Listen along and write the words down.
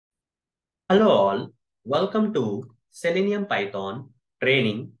Hello all, welcome to Selenium Python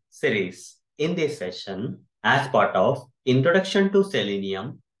Training series. In this session, as part of Introduction to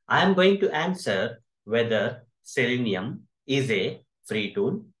Selenium, I am going to answer whether Selenium is a free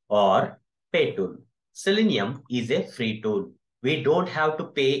tool or paid tool. Selenium is a free tool. We don't have to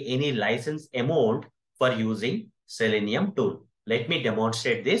pay any license amount for using Selenium tool. Let me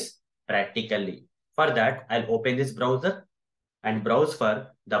demonstrate this practically. For that, I'll open this browser and browse for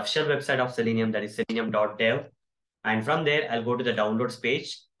the official website of Selenium, that is selenium.dev. And from there, I'll go to the downloads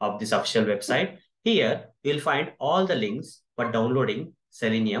page of this official website. Here, you'll find all the links for downloading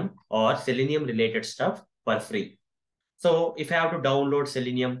Selenium or Selenium related stuff for free. So if I have to download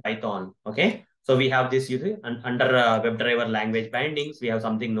Selenium Python, okay, so we have this usually under WebDriver language bindings, we have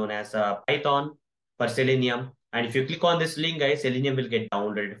something known as Python for Selenium. And if you click on this link, guys, Selenium will get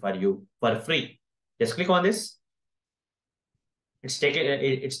downloaded for you for free. Just click on this. It's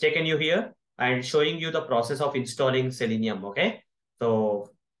taken you here and showing you the process of installing Selenium. Okay, so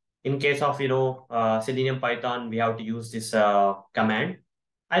in case of Selenium Python, we have to use this command.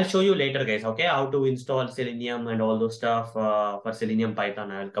 I'll show you later, guys. Okay, how to install Selenium and all those stuff for Selenium Python.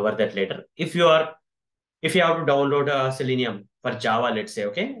 I'll cover that later. If you have to download Selenium for Java, let's say,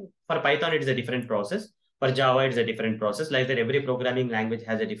 okay, for Python it is a different process. For Java, it's a different process. Like that, every programming language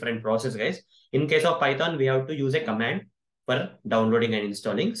has a different process, guys. In case of Python, we have to use a command for downloading and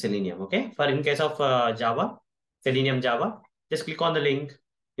installing Selenium. Okay. For in case of Java, Selenium Java, just click on the link.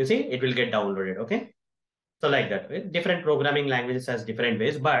 You see, it will get downloaded. Okay. So like that, right? Different programming languages has different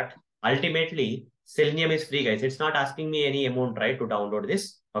ways, but ultimately Selenium is free, guys. It's not asking me any amount, right, to download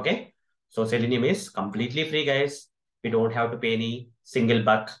this. Okay. So Selenium is completely free, guys. We don't have to pay any single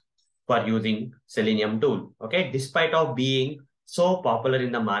buck for using Selenium tool. Okay. Despite of being so popular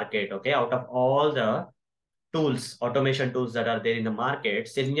in the market, okay, out of all the tools, automation tools that are there in the market,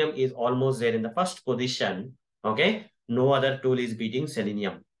 Selenium is almost there in the first position. Okay. No other tool is beating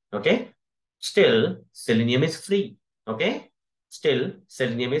Selenium. Okay. Still, Selenium is free. Okay. Still,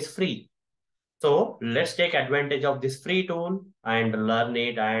 Selenium is free. So let's take advantage of this free tool and learn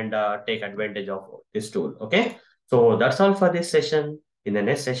it and take advantage of this tool. Okay. So that's all for this session. In the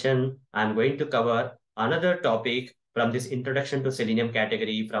next session, I'm going to cover another topic from this introduction to Selenium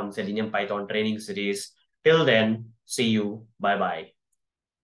category from Selenium Python training series. Till then, see you. Bye bye.